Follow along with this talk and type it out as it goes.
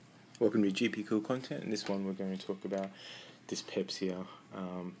Welcome to GP Cool Content. In this one we're going to talk about dyspepsia,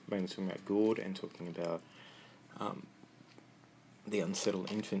 mainly talking about GORD and talking about the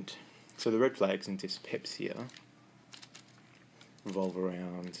unsettled infant. So the red flags in dyspepsia revolve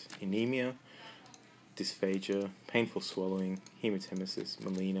around anemia, dysphagia, painful swallowing, hematemesis,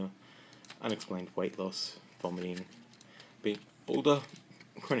 melena, unexplained weight loss, vomiting, being older,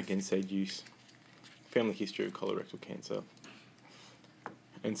 chronic NSAID use, family history of colorectal cancer,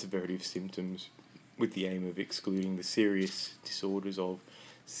 and severity of symptoms, with the aim of excluding the serious disorders of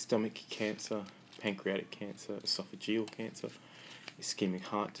stomach cancer, pancreatic cancer, esophageal cancer, ischemic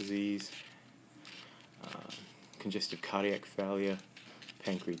heart disease, congestive cardiac failure,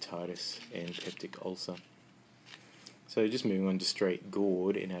 pancreatitis, and peptic ulcer. So just moving on to straight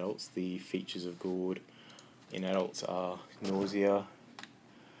GORD in adults, the features of GORD in adults are nausea,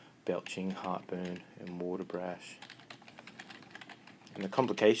 belching, heartburn, and water brash. And the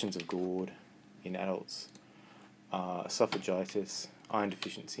complications of GORD in adults are esophagitis, iron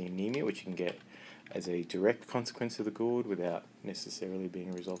deficiency anemia, which you can get as a direct consequence of the GORD without necessarily being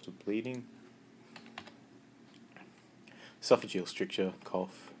a result of bleeding. Esophageal stricture,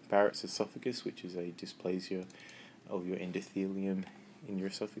 cough, Barrett's esophagus, which is a dysplasia of your endothelium in your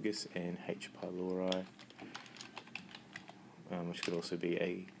esophagus, and H. pylori, which could also be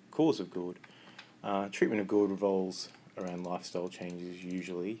a cause of GORD. Treatment of GORD revolves around lifestyle changes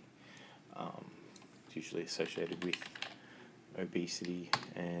usually. It's usually associated with obesity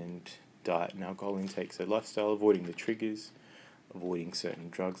and diet and alcohol intake. So lifestyle, avoiding the triggers, avoiding certain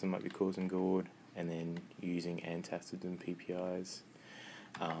drugs that might be causing GORD, and then using antacids and PPIs.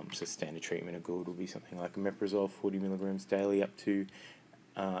 So standard treatment of GORD will be something like omeprazole 40 milligrams daily up to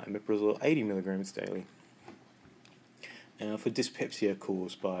omeprazole 80 milligrams daily. Now for dyspepsia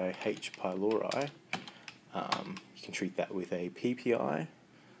caused by H. pylori, you can treat that with a PPI,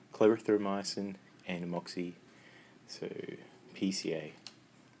 clarithromycin, and amoxi. So PCA,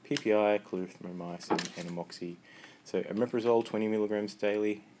 PPI, clarithromycin, and amoxi. So omeprazole 20 milligrams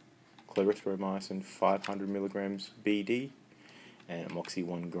daily, clarithromycin 500 milligrams BD, and amoxi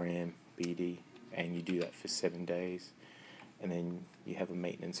 1 gram BD, and you do that for 7 days, and then you have a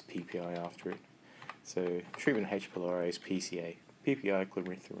maintenance PPI after it. So treatment of H. pylori is PCA, PPI,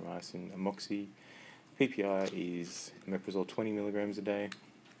 clarithromycin, amoxi. PPI is omeprazole 20 milligrams a day.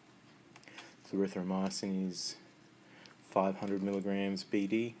 Clarithromycin is 500 milligrams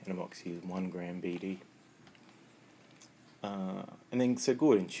BD, and amoxi is 1 gram BD. And then, so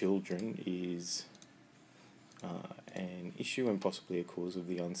GORD in children is an issue and possibly a cause of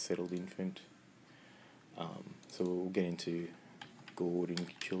the unsettled infant. So we'll get into GORD in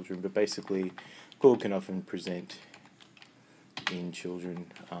children, but basically GORD can often present in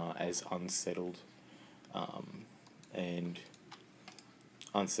children as unsettled. And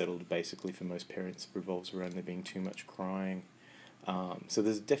unsettled basically for most parents revolves around there being too much crying. So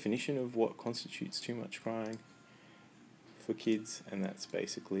there's a definition of what constitutes too much crying for kids, and that's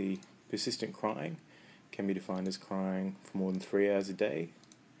basically persistent crying can be defined as crying for more than 3 hours a day,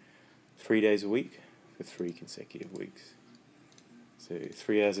 3 days a week, for 3 consecutive weeks. So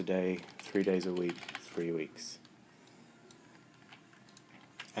 3 hours a day, 3 days a week, 3 weeks.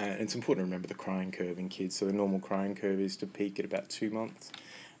 And it's important to remember the crying curve in kids. So the normal crying curve is to peak at about 2 months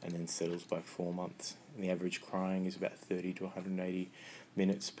and then settles by 4 months. And the average crying is about 30 to 180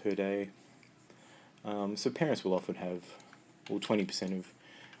 minutes per day. So parents will often have, 20% of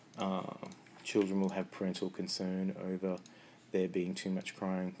children will have parental concern over there being too much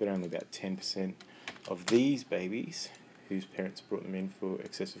crying, but only about 10% of these babies whose parents brought them in for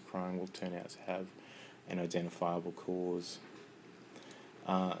excessive crying will turn out to have an identifiable cause.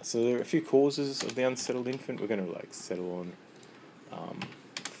 So there are a few causes of the unsettled infant. We're going to settle on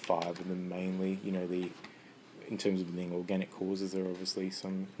 5 of them mainly. In terms of being organic causes, there are obviously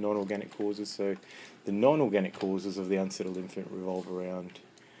some non-organic causes. So the non-organic causes of the unsettled infant revolve around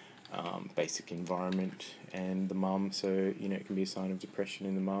basic environment and the mum. So it can be a sign of depression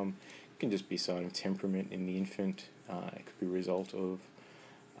in the mum. It can just be a sign of temperament in the infant. It could be a result of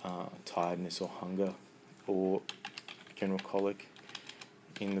tiredness or hunger or general colic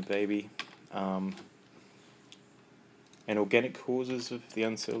in the baby. And organic causes of the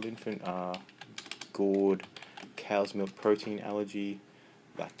unsettled infant are GORD, cow's milk protein allergy,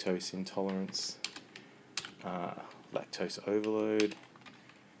 lactose intolerance, lactose overload,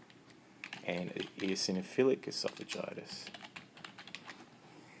 and eosinophilic esophagitis.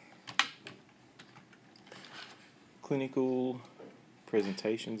 Clinical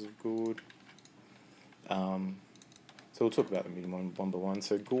presentations of GORD. So we'll talk about them in one by one.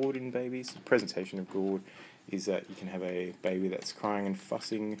 So GORD in babies, the presentation of GORD is that you can have a baby that's crying and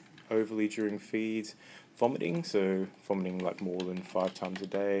fussing overly during feeds. Vomiting, so vomiting like more than 5 times a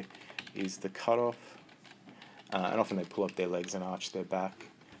day, is the cutoff. And often they pull up their legs and arch their back.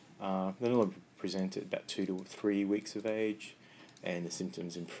 They normally present at about 2 to 3 weeks of age, and the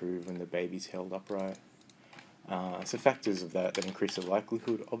symptoms improve when the baby's held upright. So factors of that increase the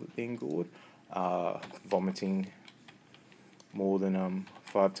likelihood of it being gored are vomiting more than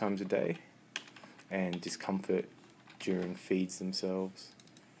 5 times a day, and discomfort during feeds themselves.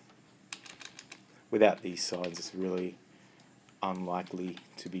 Without these signs, it's really unlikely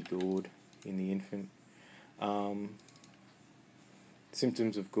to be gored in the infant.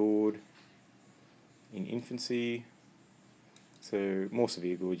 Symptoms of gored in infancy. So more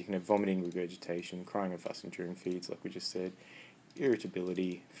severe gored, you can have vomiting, regurgitation, crying and fussing during feeds, like we just said,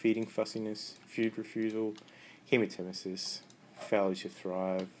 irritability, feeding fussiness, food refusal, hematemesis, failure to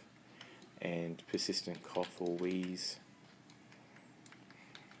thrive, and persistent cough or wheeze.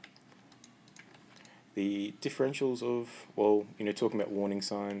 The differentials of, talking about warning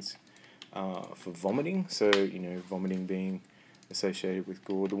signs for vomiting, so, vomiting being associated with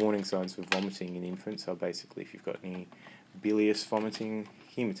gored. The warning signs for vomiting in infants are basically if you've got any bilious vomiting,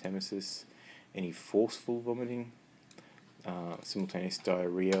 hematemesis, any forceful vomiting, simultaneous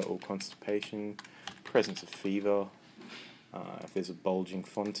diarrhea or constipation, presence of fever, if there's a bulging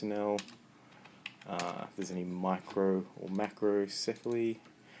fontanelle, if there's any micro or macrocephaly,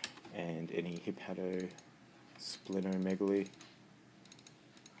 and any hepatosplenomegaly.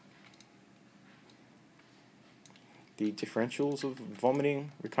 The differentials of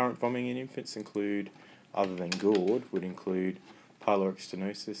vomiting, recurrent vomiting in infants include, other than gored, would include pyloric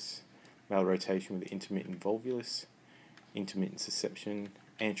stenosis, malrotation with intermittent volvulus, intermittent susception,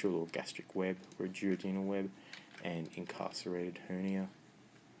 antral or gastric web or duodenal web, and incarcerated hernia.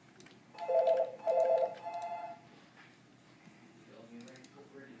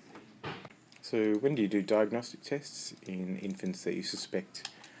 So when do you do diagnostic tests in infants that you suspect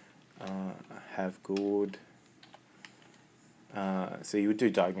have gored? So you would do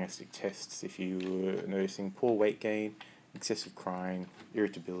diagnostic tests if you were noticing poor weight gain, excessive crying,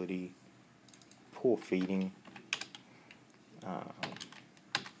 irritability, poor feeding,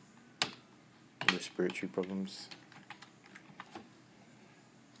 respiratory problems.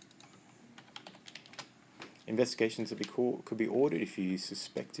 Investigations that could be ordered if you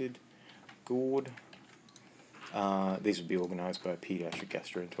suspected gored. These would be organised by a paediatric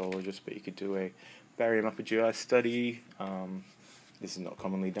gastroenterologist, but you could do a barium upper GI study. This is not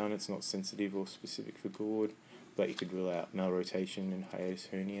commonly done, it's not sensitive or specific for gored, but you could rule out malrotation and hiatus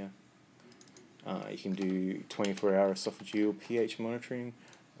hernia. You can do 24-hour esophageal pH monitoring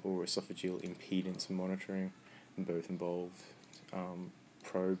or esophageal impedance monitoring, and both involve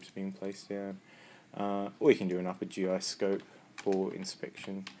probes being placed down. Or you can do an upper GI scope for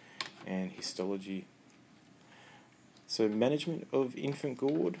inspection and histology. So management of infant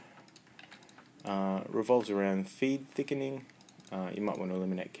gored revolves around feed thickening. You might want to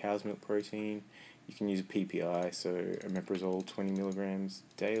eliminate cow's milk protein. You can use a PPI, so omeprazole 20 milligrams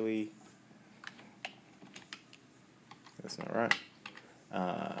daily. That's not right.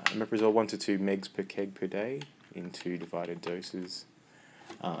 Omeprazole 1 to 2 megs per keg per day in 2 divided doses.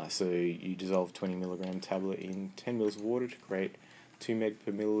 So you dissolve 20 milligram tablet in 10 mils of water to create 2 meg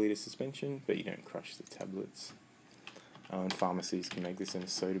per milliliter suspension, but you don't crush the tablets. And pharmacies can make this in a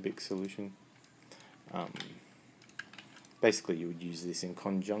Sodabix solution. Basically, you would use this in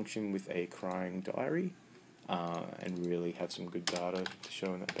conjunction with a crying diary, and really have some good data to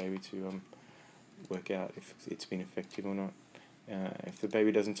show in that baby to work out if it's been effective or not. If the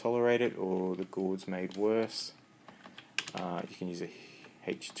baby doesn't tolerate it or the gored's made worse, you can use a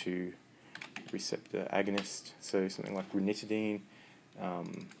H2 receptor agonist, so something like ranitidine,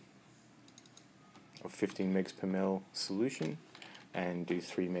 of 15 megs per ml solution, and do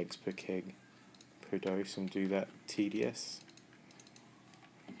 3 megs per keg per dose, and do that TDS.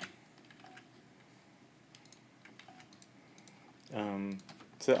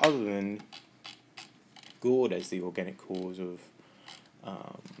 So other than gored as the organic cause of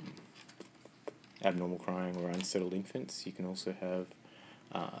abnormal crying or unsettled infants, you can also have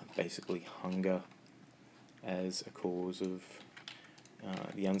basically hunger as a cause of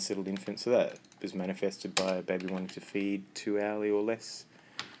the unsettled infant. So that is manifested by a baby wanting to feed too hourly or less,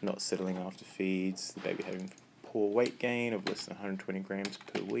 not settling after feeds, the baby having poor weight gain of less than 120 grams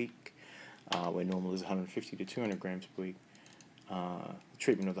per week, where normal is 150 to 200 grams per week. The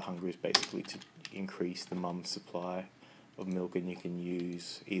treatment of the hunger is basically to increase the mum's supply of milk, and you can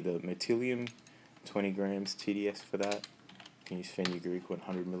use either Metilium, 20 grams TDS for that. You can use Fenugreek,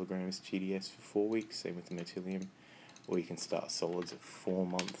 100 milligrams TDS for 4 weeks, same with the Metilium. or you can start solids at 4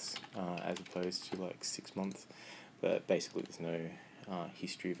 months as opposed to like 6 months. But basically, there's no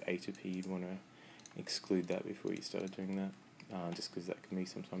history of atopy. You'd want to exclude that before you started doing that, just because that can be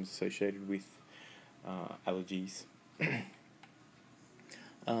sometimes associated with allergies.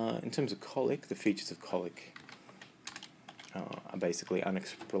 In terms of colic, the features of colic are basically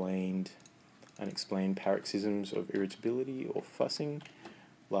unexplained paroxysms of irritability or fussing,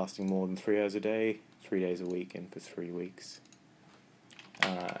 lasting more than 3 hours a day, 3 days a week, and for 3 weeks.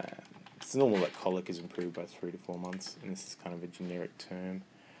 It's normal that colic is improved by 3 to 4 months, and this is kind of a generic term.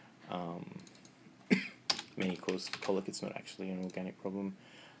 Many causes of colic, it's not actually an organic problem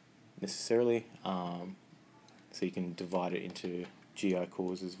necessarily. So you can divide it into GI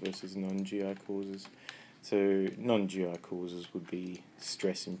causes versus non-GI causes. So non-GI causes would be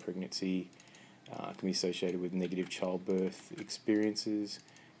stress in pregnancy, can be associated with negative childbirth experiences,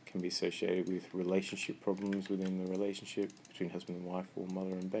 can be associated with relationship problems within the relationship between husband and wife or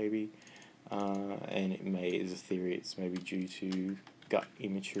mother and baby, and it may, as a theory, it's maybe due to gut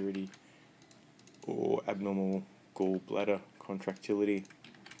immaturity or abnormal gallbladder contractility.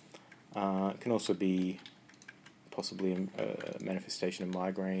 It can also be possibly a manifestation of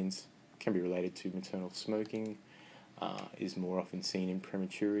migraines, can be related to maternal smoking, is more often seen in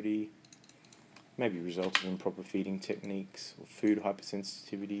prematurity, maybe results of improper feeding techniques or food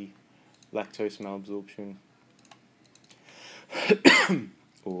hypersensitivity, lactose malabsorption,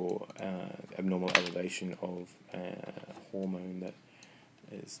 or abnormal elevation of a hormone that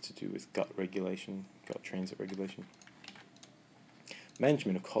is to do with gut regulation, gut transit regulation.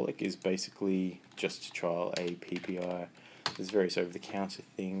 Management of colic is basically just to trial a PPI. There's various over-the-counter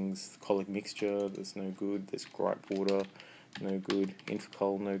things. Colic mixture, that's no good. There's gripe water, no good.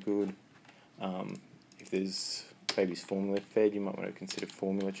 Infocol, no good. If there's baby's formula fed, you might want to consider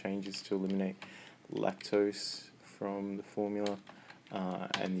formula changes to eliminate lactose from the formula.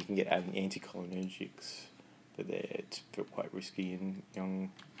 And you can get anticholinergics, but they're quite risky in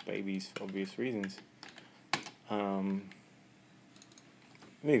young babies for obvious reasons.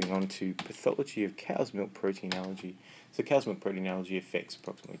 Moving on to pathology of cow's milk protein allergy. So cow's milk protein allergy affects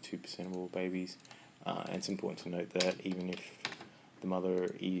approximately 2% of all babies. And it's important to note that even if the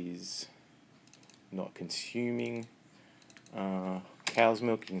mother is not consuming cow's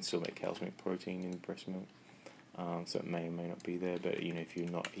milk, you can still make cow's milk protein in breast milk. So it may or may not be there, but if you're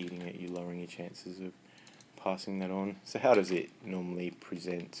not eating it, you're lowering your chances of passing that on. So how does it normally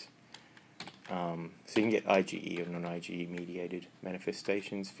present? So you can get IgE or non-IgE mediated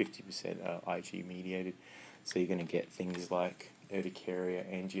manifestations. 50% are IgE mediated. So you're going to get things like urticaria,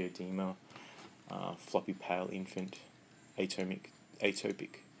 angioedema, floppy pale infant, atopic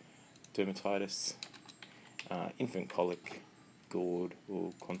dermatitis, infant colic, GORD,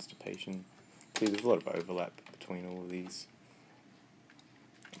 or constipation. So there's a lot of overlap between all of these.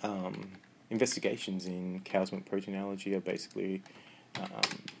 Investigations in cow's milk protein allergy are basically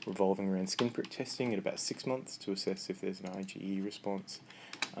revolving around skin prick testing at about 6 months to assess if there's an IgE response.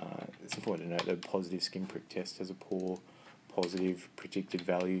 It's important to note that a positive skin prick test has a poor positive predicted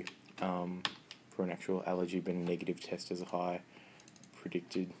value for an actual allergy, but a negative test has a high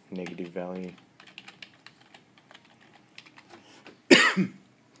predicted negative value.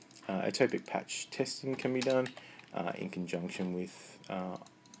 Atopic patch testing can be done in conjunction with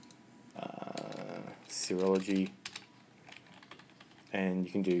serology, and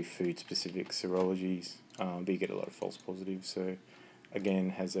you can do food-specific serologies, but you get a lot of false positives. So,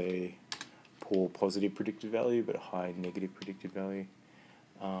 again, has a poor positive predictive value, but a high negative predictive value.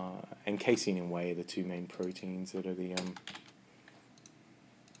 And casein and whey are the two main proteins that are the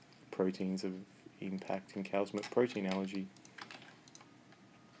proteins of impact in cow's milk protein allergy.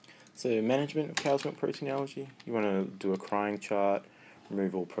 So, management of cow's milk protein allergy, you want to do a crying chart,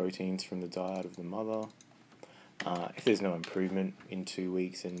 remove all proteins from the diet of the mother. If there's no improvement in 2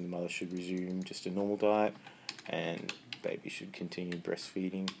 weeks, then the mother should resume just a normal diet, and baby should continue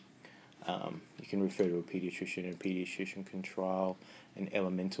breastfeeding. You can refer to a pediatrician, and a pediatrician can trial an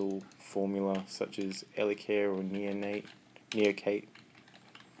elemental formula such as Elicare or Neocate.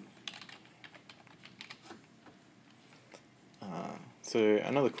 So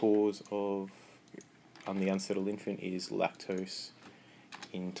another cause of the unsettled infant is lactose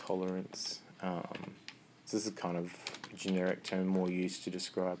intolerance. So this is kind of a generic term more used to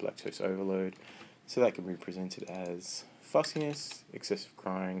describe lactose overload. So that can be presented as fussiness, excessive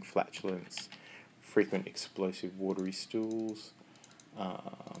crying, flatulence, frequent explosive watery stools,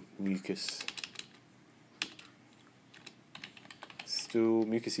 mucousy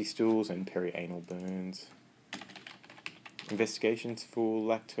stools, and perianal burns. Investigations for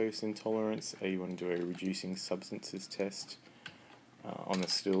lactose intolerance. You want to do a reducing substances test on the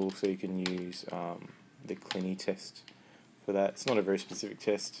stool, so you can use the Clini test for that. It's not a very specific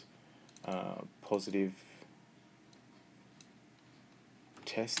test. Positive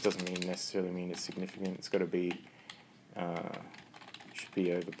test doesn't necessarily mean it's significant. It's got to be should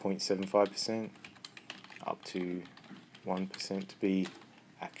be over 0.75%, up to 1% to be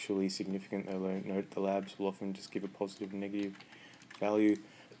actually significant. They'll note the labs will often just give a positive and negative value.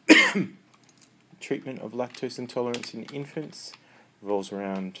 Treatment of lactose intolerance in infants revolves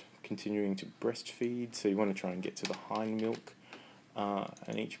around continuing to breastfeed. So you want to try and get to the hind milk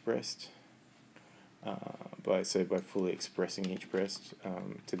in each breast. By fully expressing each breast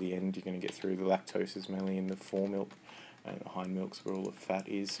to the end, you're going to get through. The lactose is mainly in the foremilk, and the hind milk's where all the fat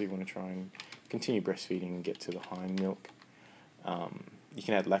is. So you want to try and continue breastfeeding and get to the hind milk. You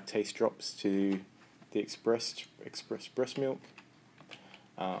can add lactase drops to the expressed breast milk,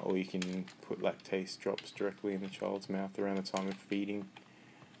 or you can put lactase drops directly in the child's mouth around the time of feeding.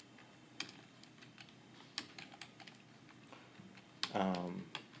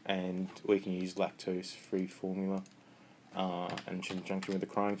 And we can use lactose-free formula in conjunction with the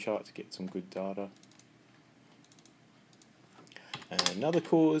crying chart to get some good data. Another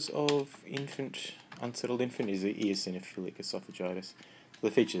cause of unsettled infant is the eosinophilic esophagitis. The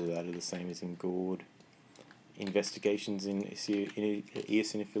features of that are the same as in GORD. Investigations in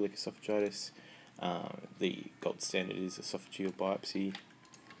eosinophilic esophagitis, the gold standard is esophageal biopsy,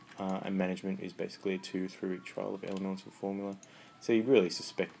 and management is basically a 2 or 3 week trial of elemental formula. So you really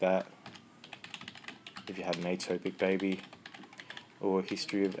suspect that if you had an atopic baby or a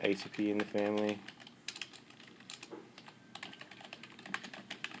history of atopy in the family.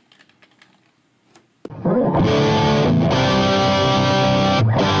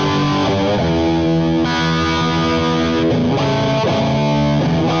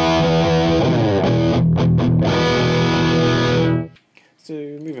 So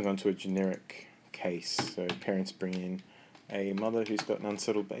moving on to a generic case. So parents bring in a mother who's got an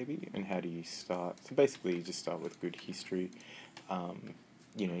unsettled baby, and how do you start? So basically you just start with good history.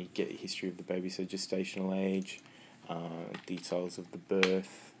 You get a history of the baby, so gestational age, details of the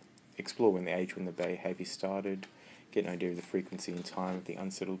birth, explore when the behaviour started, get an idea of the frequency and time of the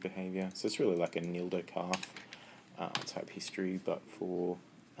unsettled behaviour. So it's really like a Nilda calf type history, but for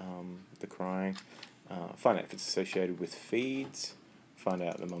the crying. Find out if it's associated with feeds, find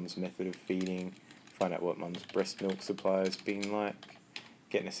out the mum's method of feeding, find out what mum's breast milk supply has been like,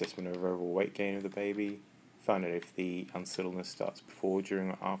 get an assessment of overall weight gain of the baby, find out if the unsettledness starts before, during,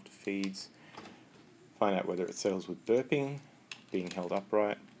 or after feeds, find out whether it settles with burping, being held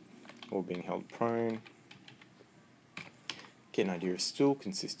upright, or being held prone, get an idea of stool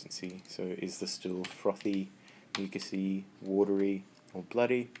consistency. So is the stool frothy, mucousy, watery, or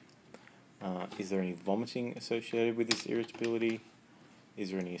bloody? Is there any vomiting associated with this irritability?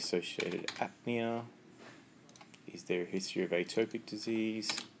 Is there any associated apnea? Is there a history of atopic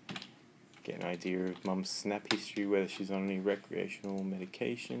disease? Get an idea of mum's SNAP history, whether she's on any recreational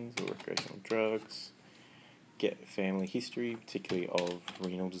medications or recreational drugs. Get family history, particularly of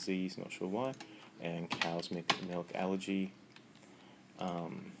renal disease, not sure why, and cow's milk allergy.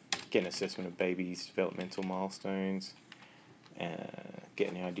 Get an assessment of baby's developmental milestones.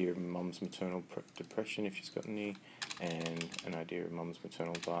 Get an idea of mum's maternal depression if she's got any, and an idea of mum's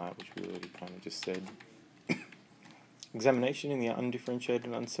maternal diet, which we already kind of just said. Examination in the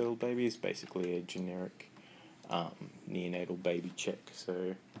undifferentiated unsettled baby is basically a generic neonatal baby check.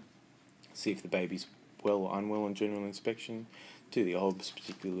 So see if the baby's well or unwell on general inspection. Do the OBS,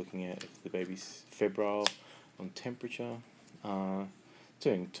 particularly looking at if the baby's febrile on temperature.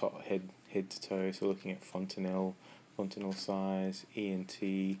 Doing top head to toe, so looking at fontanelle size, ENT,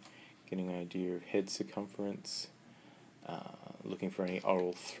 getting an idea of head circumference, looking for any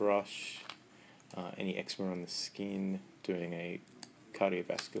oral thrush, any eczema on the skin, doing a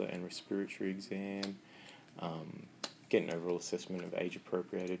cardiovascular and respiratory exam, get an overall assessment of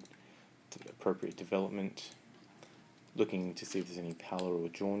age-appropriate development, looking to see if there's any pallor or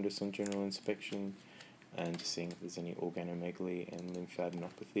jaundice on general inspection, and just seeing if there's any organomegaly and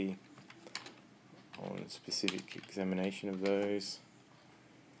lymphadenopathy on specific examination of those.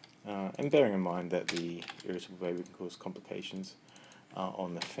 And bearing in mind that the irritable baby can cause complications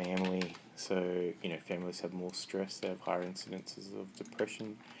on the family. So, families have more stress, they have higher incidences of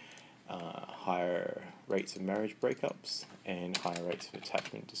depression, higher rates of marriage breakups, and higher rates of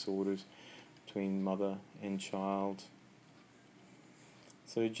attachment disorders between mother and child.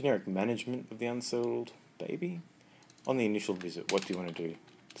 So generic management of the unsettled baby. On the initial visit, what do you want to do?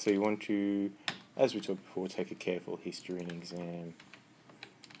 So you want to As we talked before, take a careful history and exam.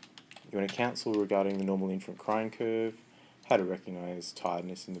 You want to counsel regarding the normal infant crying curve, how to recognise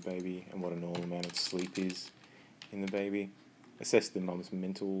tiredness in the baby and what a normal amount of sleep is in the baby. Assess the mum's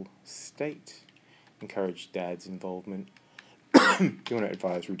mental state. Encourage dad's involvement. You want to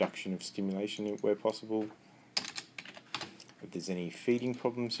advise reduction of stimulation where possible. If there's any feeding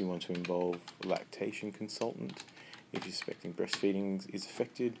problems, you want to involve a lactation consultant. If you're suspecting breastfeeding is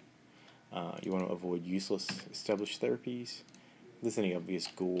affected, you want to avoid useless established therapies. If there's any obvious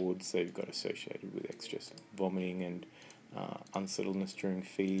GORDs that you've got associated with excess vomiting and unsettledness during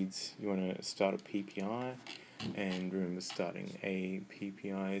feeds, you want to start a PPI. And remember, starting a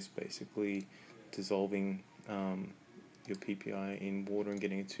PPI is basically dissolving your PPI in water and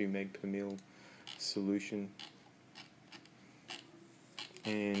getting a 2 meg per mil solution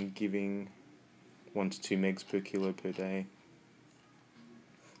and giving 1 to 2 megs per kilo per day.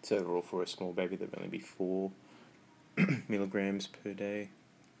 So overall, for a small baby, there'd only be 4 milligrams per day,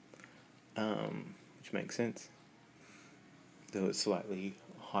 which makes sense, though it's slightly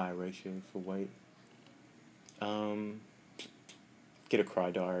higher ratio for weight. Get a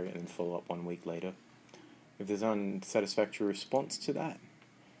cry diary and then follow up 1 week later. If there's unsatisfactory response to that,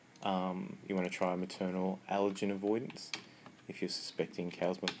 you want to try maternal allergen avoidance. If you're suspecting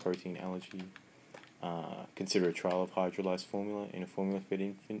cow's milk protein allergy, consider a trial of hydrolyzed formula in a formula-fed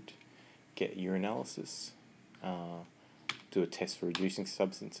infant. Get urinalysis. Do a test for reducing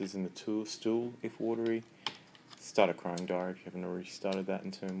substances in the stool if watery. Start a crying diary if you haven't already started that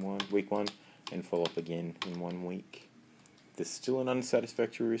in week 1, and follow up again in 1 week. If there's still an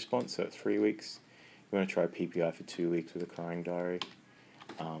unsatisfactory response, so at 3 weeks, you want to try PPI for 2 weeks with a crying diary.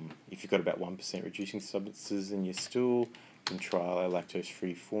 If you've got about 1% reducing substances in your stool, you can trial a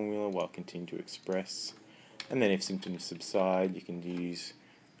lactose-free formula while continuing to express. And then if symptoms subside, you can use,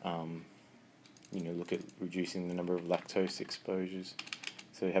 look at reducing the number of lactose exposures.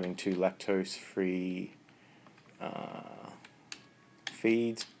 So having 2 lactose-free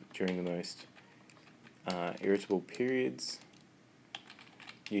feeds during the most irritable periods,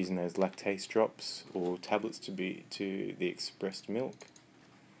 using those lactase drops or tablets to the expressed milk.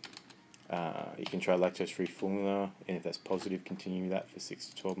 You can try lactose-free formula, and if that's positive, continue that for 6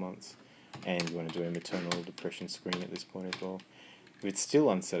 to 12 months. And you want to do a maternal depression screen at this point as well. If it's still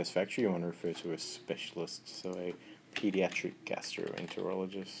unsatisfactory, you want to refer to a specialist, so a pediatric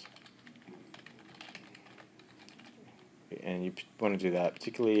gastroenterologist. And you want to do that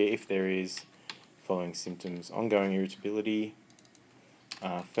particularly if there is following symptoms: ongoing irritability,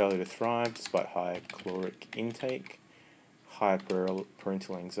 failure to thrive despite high caloric intake, high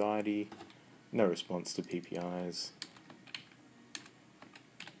parental anxiety, no response to PPIs,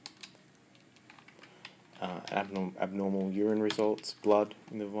 abnormal urine results, blood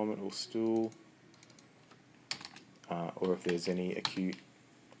in the vomit or stool, or if there's any acute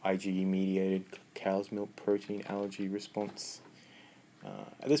IgE-mediated cow's milk protein allergy response.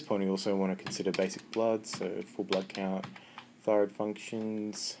 At this point, you also want to consider basic blood, so full blood count, thyroid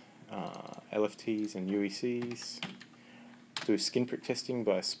functions, LFTs and UECs. Do skin prick testing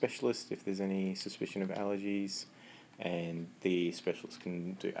by a specialist if there's any suspicion of allergies, and the specialist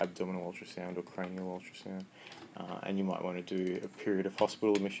can do abdominal ultrasound or cranial ultrasound. And you might want to do a period of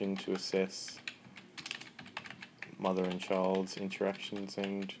hospital admission to assess mother and child's interactions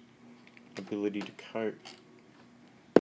and ability to cope.